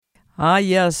Ah,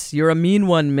 yes, you're a mean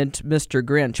one, Mr.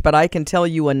 Grinch, but I can tell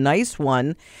you a nice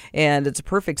one, and it's a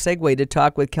perfect segue to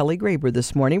talk with Kelly Graber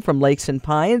this morning from Lakes and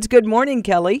Pines. Good morning,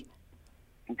 Kelly.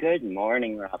 Good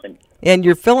morning, Robin. And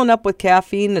you're filling up with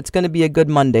caffeine. It's going to be a good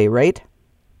Monday, right?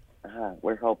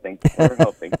 We're hoping. We're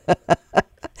hoping.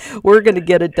 We're going to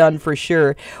get it done for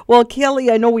sure. Well, Kelly,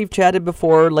 I know we've chatted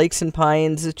before. Lakes and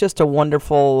Pines is just a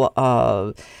wonderful,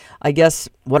 I guess,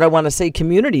 what I want to say,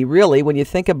 community, really, when you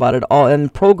think about it, all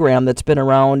and program that's been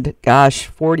around, gosh,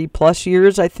 40 plus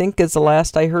years, I think, is the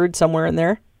last I heard, somewhere in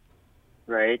there.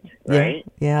 Right.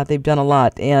 Yeah, they've done a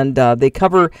lot. And they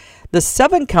cover the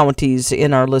 7 counties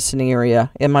in our listening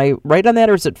area. Am I right on that,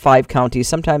 or is it 5 counties?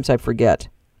 Sometimes I forget.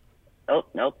 Oh,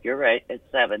 nope, you're right. It's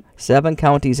 7. 7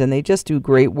 counties, and they just do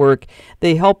great work.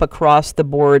 They help across the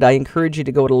board. I encourage you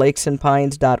to go to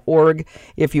lakesandpines.org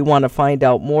if you want to find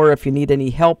out more, if you need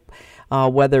any help,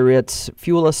 whether it's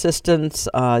fuel assistance.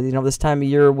 This time of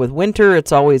year with winter,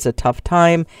 it's always a tough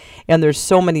time, and there's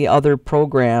so many other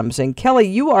programs. And Kelly,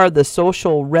 you are the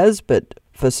social respite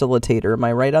facilitator. Am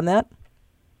I right on that?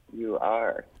 You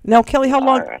are. Now, Kelly, how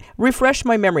long? Refresh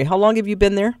my memory. How long have you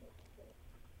been there?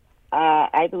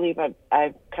 I believe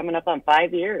I've coming up on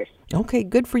 5 years. Okay,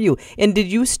 good for you. And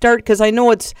did you start, because I know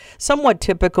it's somewhat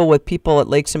typical with people at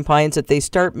Lakes and Pines that they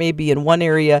start maybe in one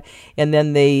area and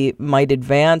then they might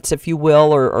advance, if you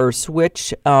will, or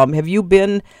switch. Have you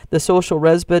been the social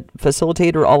respite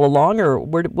facilitator all along, or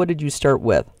what did you start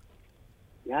with?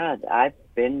 Yeah, I've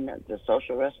been the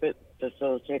social respite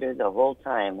facilitator the whole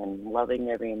time and loving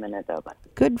every minute of it.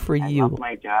 Good for you. I love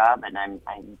my job, and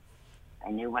I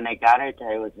knew when I got it,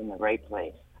 I was in the right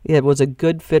place. It was a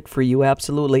good fit for you,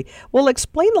 absolutely. Well,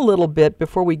 explain a little bit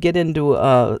before we get into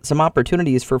some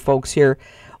opportunities for folks here,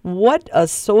 what a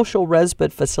social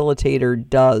respite facilitator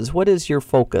does. What is your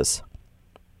focus?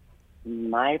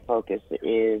 My focus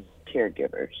is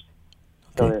caregivers.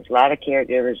 Okay. So there's a lot of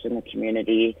caregivers in the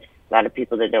community, a lot of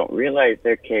people that don't realize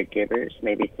they're caregivers,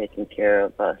 maybe taking care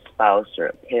of a spouse or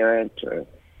a parent or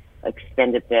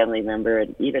extended family member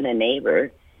and even a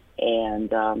neighbor. And,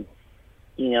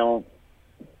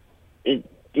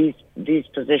 these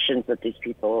positions that these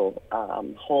people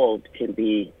hold can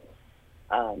be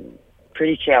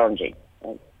pretty challenging.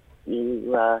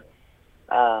 You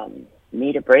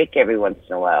need a break every once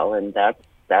in a while, and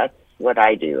that's what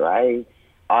I do. I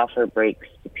offer breaks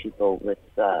to people with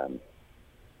that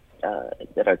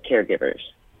are caregivers.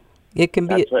 It can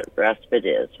be. That's what respite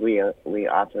is. We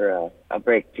offer a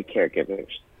break to caregivers.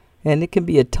 And it can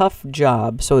be a tough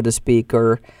job, so to speak,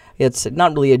 or it's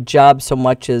not really a job so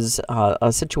much as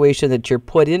a situation that you're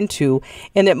put into,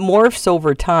 and it morphs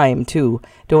over time, too.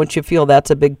 Don't you feel that's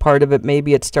a big part of it?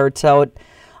 Maybe it starts out,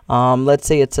 let's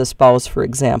say it's a spouse, for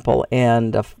example,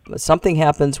 and something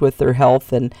happens with their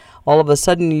health, and all of a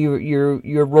sudden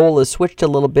your role is switched a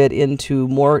little bit into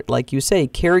more, like you say,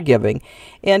 caregiving.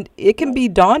 And it can be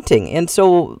daunting. And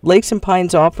so Lakes and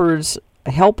Pines offers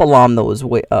help along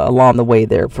the way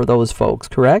there for those folks,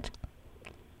 correct?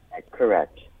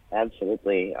 Correct,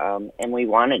 absolutely. And we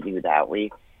want to do that. We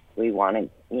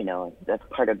want to, that's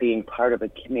part of being part of a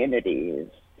community is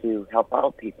to help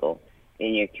out people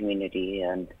in your community,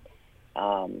 and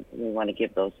we want to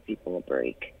give those people a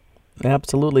break.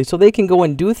 Absolutely. So they can go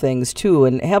and do things too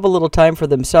and have a little time for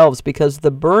themselves, because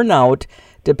the burnout,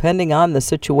 depending on the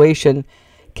situation,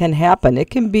 can happen. It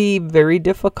can be very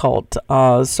difficult.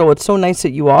 So it's so nice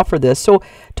that you offer this. So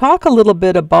talk a little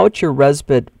bit about your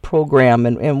respite program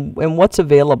and what's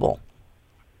available.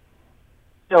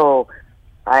 So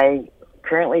I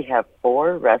currently have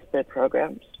 4 respite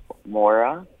programs: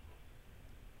 Mora,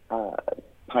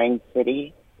 Pine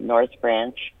City, North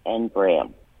Branch, and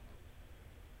Bram.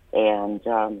 And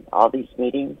all these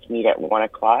meetings meet at 1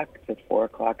 o'clock to 4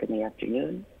 o'clock in the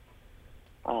afternoon.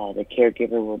 The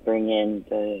caregiver will bring in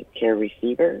the care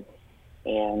receiver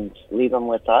and leave them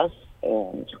with us.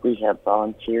 And we have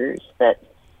volunteers that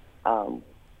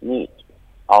meet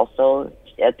also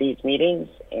at these meetings.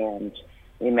 And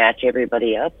we match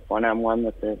everybody up one-on-one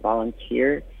with the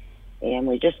volunteer. And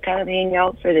we just kind of hang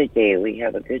out for the day. We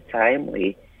have a good time.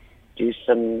 We do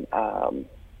some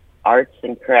arts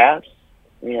and crafts.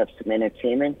 We have some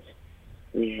entertainment.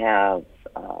 We have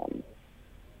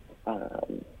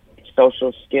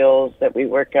social skills that we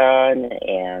work on,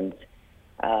 and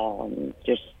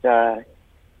just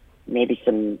maybe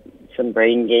some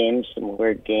brain games, some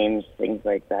word games, things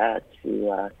like that,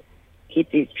 to keep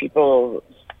these people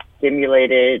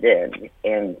stimulated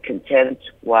and content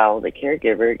while the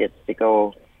caregiver gets to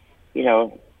go,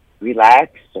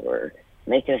 relax or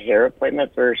make a hair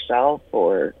appointment for herself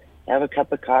or have a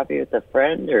cup of coffee with a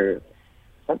friend or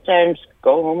sometimes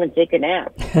go home and take a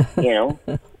nap,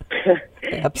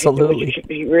 Absolutely. which should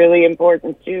be really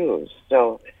important too.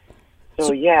 So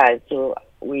yeah, so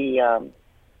we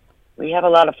have a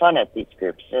lot of fun at these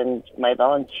groups, and my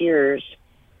volunteers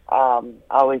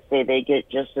always say they get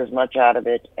just as much out of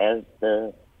it as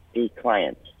the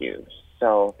clients do.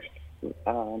 So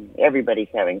everybody's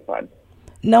having fun.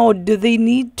 Now, do they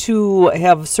need to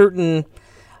have certain?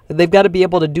 They've got to be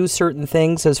able to do certain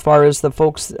things as far as the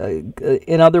folks.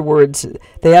 In other words,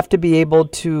 they have to be able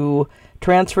to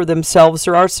transfer themselves.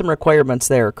 There are some requirements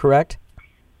there, correct?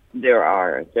 There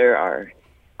are.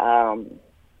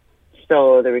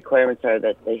 So the requirements are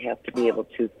that they have to be able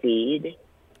to feed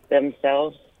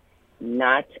themselves,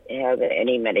 not have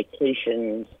any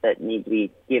medications that need to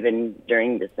be given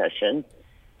during the session,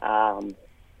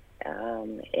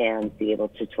 and be able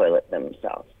to toilet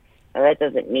themselves. Now that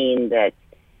doesn't mean that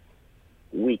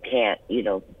we can't,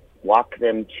 walk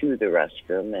them to the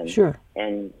restroom and Sure.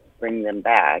 and bring them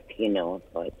back,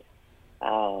 but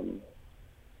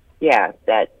yeah,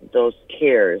 that those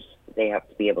cares they have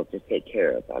to be able to take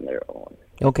care of on their own.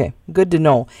 Okay, good to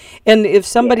know. And if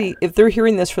they're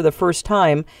hearing this for the first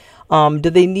time, do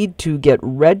they need to get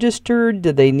registered?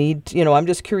 Do they need, I'm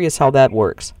just curious how that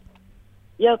works.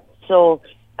 Yep. So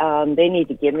they need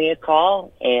to give me a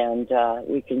call, and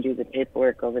we can do the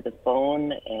paperwork over the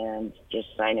phone and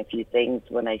just sign a few things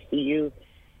when I see you,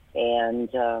 and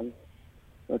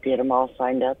we'll get them all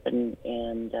signed up, and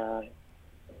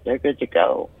they're good to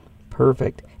go.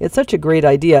 Perfect. It's such a great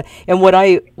idea. And what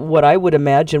I would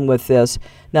imagine with this,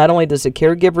 not only does the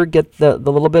caregiver get the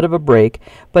little bit of a break,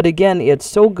 but again, it's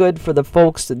so good for the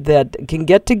folks that can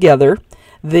get together.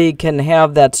 They can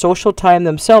have that social time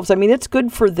themselves. I mean, it's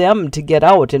good for them to get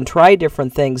out and try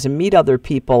different things and meet other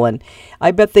people. And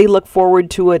I bet they look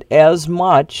forward to it as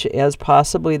much as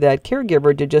possibly that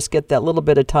caregiver to just get that little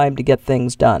bit of time to get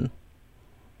things done.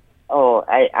 Oh,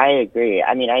 I agree.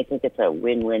 I mean, I think it's a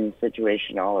win-win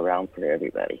situation all around for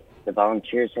everybody. The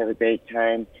volunteers have a great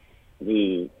time.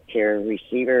 The care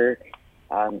receiver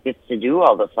gets to do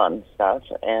all the fun stuff,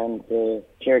 and the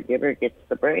caregiver gets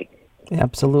the break.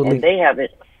 Absolutely. And they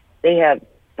have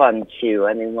fun too.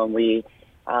 I mean, when we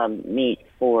meet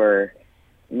for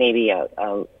maybe a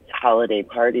holiday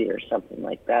party or something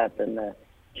like that, then the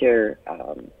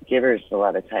caregivers a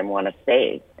lot of time want to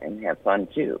stay and have fun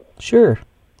too. Sure.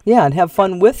 Yeah, and have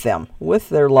fun with them, with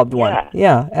their loved one.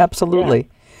 Yeah, absolutely. Yeah.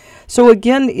 So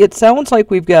again, it sounds like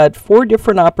we've got 4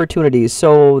 different opportunities.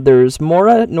 So there's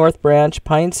Mora, North Branch,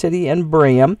 Pine City, and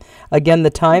Braham. Again, the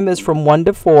time is from 1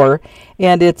 to 4.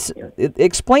 And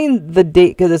explain the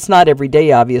date, because it's not every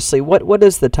day, obviously. What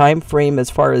is the time frame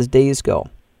as far as days go?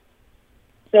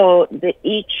 So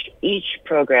each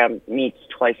program meets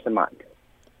twice a month.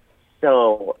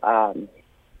 So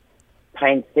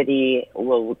Pine City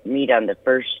will meet on the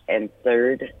first and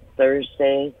third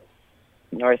Thursday.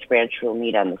 North Branch will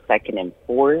meet on the second and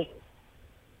fourth.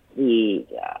 The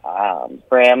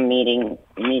Braham meeting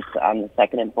meets on the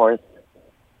second and fourth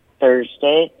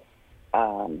Thursday.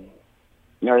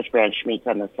 North Branch meets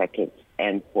on the second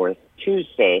and fourth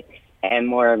Tuesday, and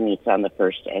Mora meets on the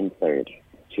first and third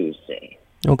Tuesday.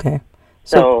 Okay.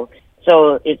 So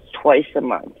it's twice a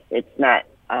month. It's not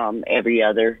every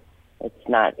other. It's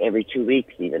not every 2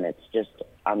 weeks even. It's just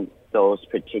on those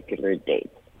particular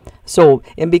dates. So,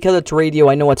 and because it's radio,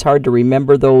 I know it's hard to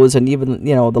remember those and even,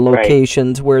 the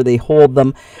locations where they hold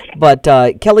them. But,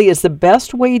 Kelly, is the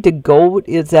best way to go,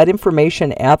 is that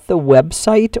information at the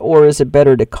website, or is it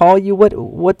better to call you?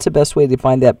 What's the best way to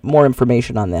find that, more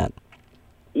information on that?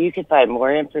 You can find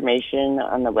more information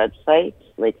on the website,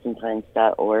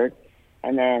 lakesandpines.org,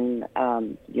 and then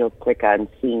you'll click on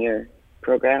senior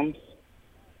programs.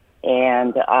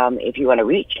 And if you want to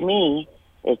reach me,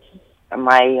 it's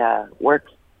my work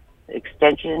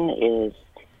extension is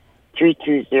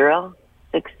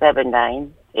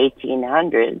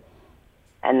 320-679-1800,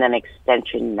 and then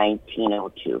extension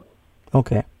 1902.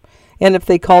 Okay. And if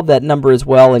they called that number as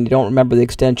well and you don't remember the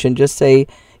extension, just say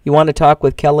you want to talk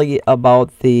with Kelly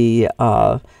about the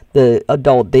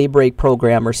adult daybreak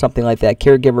program or something like that,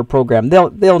 caregiver program.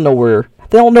 They'll know where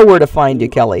to find you,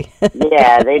 Kelly.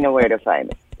 Yeah, they know where to find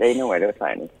me. They know where to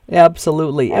find me.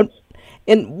 Absolutely.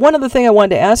 And one other thing I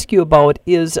wanted to ask you about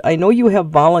is I know you have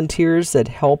volunteers that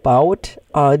help out.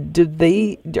 Are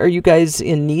you guys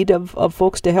in need of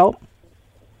folks to help?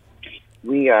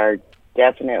 We are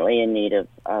definitely in need of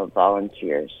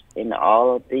volunteers in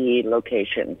all of the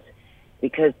locations,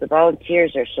 because the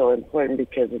volunteers are so important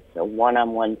because it's a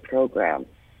one-on-one program.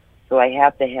 So I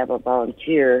have to have a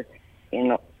volunteer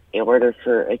in order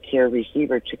for a care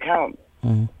receiver to come.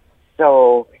 Mm-hmm.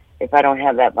 So if I don't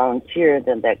have that volunteer,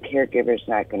 then that caregiver is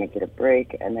not going to get a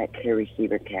break, and that care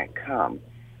receiver can't come.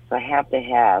 So I have to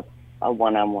have a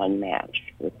one-on-one match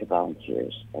with the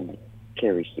volunteers and the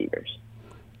care receivers.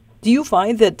 Do you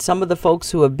find that some of the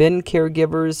folks who have been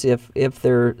caregivers, if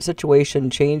their situation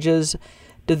changes,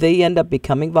 do they end up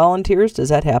becoming volunteers? Does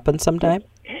that happen sometime?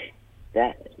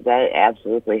 That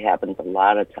absolutely happens a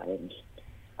lot of times.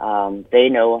 They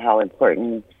know how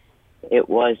important it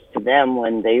was to them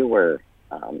when they were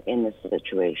in the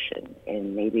situation,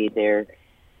 and maybe they're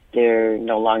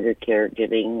no longer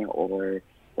caregiving, or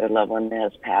their loved one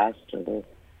has passed, or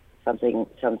some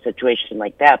situation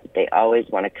like that. But they always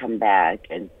want to come back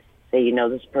and say,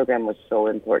 this program was so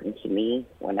important to me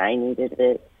when I needed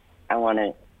it. I want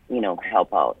to,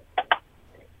 help out.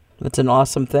 That's an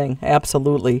awesome thing.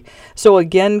 Absolutely. So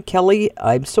again, Kelly,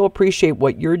 I so appreciate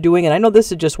what you're doing. And I know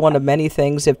this is just one of many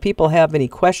things. If people have any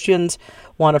questions,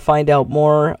 want to find out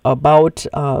more about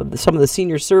some of the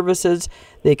senior services,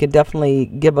 they can definitely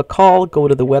give a call, go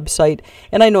to the website.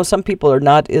 And I know some people are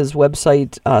not as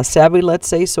website savvy, let's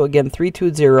say. So again,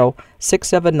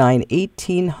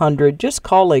 320-679-1800. Just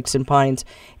call Lakes and Pines,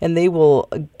 and they will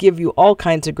give you all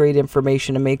kinds of great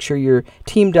information to make sure you're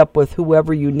teamed up with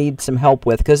whoever you need some help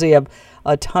with, because they have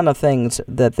a ton of things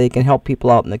that they can help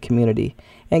people out in the community.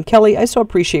 And Kelly, I so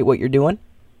appreciate what you're doing.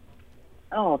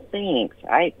 Oh, thanks.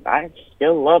 I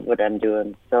still love what I'm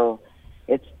doing, so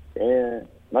it's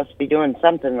must be doing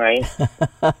something right.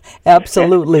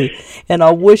 Absolutely. And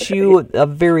I'll wish you a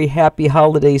very happy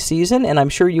holiday season, and I'm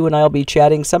sure you and I will be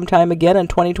chatting sometime again in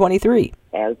 2023.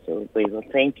 Absolutely. Well,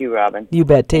 thank you, Robin. You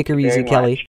bet. Take her easy, Very Kelly. much.